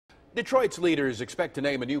Detroit's leaders expect to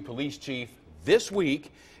name a new police chief this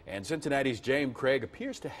week, and Cincinnati's James Craig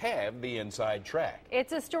appears to have the inside track.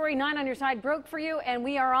 It's a story 9 on Your Side broke for you, and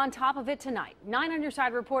we are on top of it tonight. 9 on Your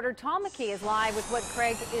Side reporter Tom McKee is live with what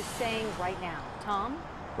Craig is saying right now. Tom?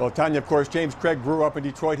 Well, Tanya, of course, James Craig grew up in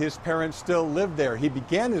Detroit. His parents still live there. He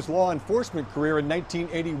began his law enforcement career in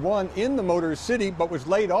 1981 in the Motor City, but was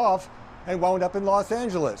laid off and wound up in Los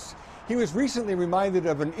Angeles. He was recently reminded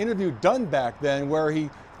of an interview done back then where he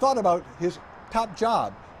thought about his top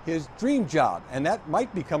job, his dream job, and that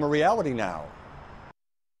might become a reality now.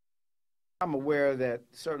 I'm aware that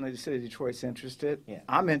certainly the city of Detroit's interested. Yeah.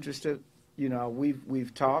 I'm interested. You know,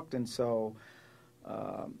 we've talked, and so,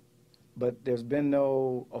 but there's been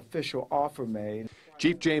no official offer made.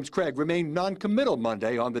 Chief James Craig remained non-committal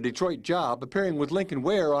Monday on the Detroit job, appearing with Lincoln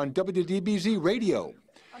Ware on WDBZ radio.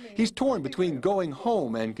 He's torn between going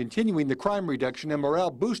home and continuing the crime reduction and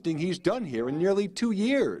morale boosting he's done here in nearly 2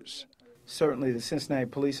 years. Certainly the Cincinnati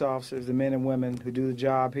police officers, the men and women who do the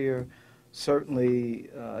job here, certainly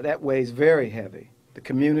that weighs very heavy. The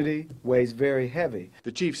community weighs very heavy.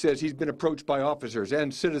 The chief says he's been approached by officers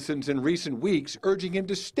and citizens in recent weeks urging him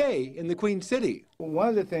to stay in the Queen City. One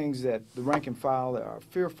of the things that the rank and file are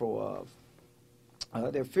fearful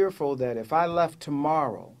of, they're fearful that if I left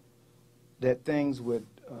tomorrow, that things would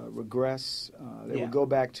regress. They would go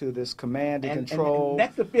back to this command and control and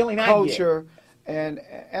that's the feeling culture. And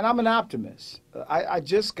I'm an optimist. I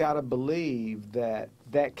just got to believe that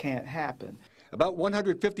that can't happen. About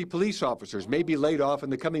 150 police officers may be laid off in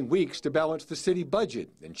the coming weeks to balance the city budget,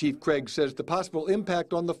 and Chief Craig says the possible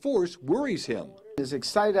impact on the force worries him. As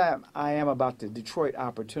excited I am about the Detroit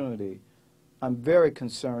opportunity, I'm very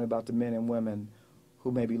concerned about the men and women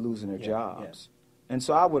who may be losing their jobs. And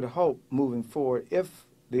so I would hope moving forward, if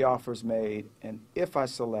the offer's made and if I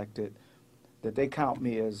selected, that they count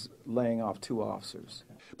me as laying off 2 officers.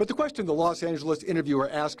 But the question the Los Angeles interviewer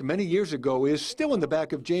asked many years ago is still in the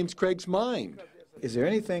back of James Craig's mind. Is there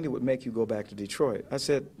anything that would make you go back to Detroit? I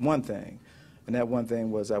said one thing, and that one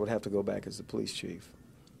thing was I would have to go back as the police chief,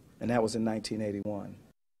 and that was in 1981.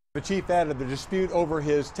 The chief added the dispute over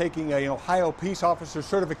his taking an Ohio peace officer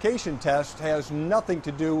certification test has nothing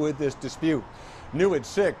to do with this dispute. New at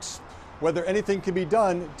 6, whether anything can be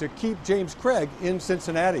done to keep James Craig in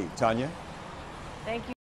Cincinnati. Tanya? Thank you.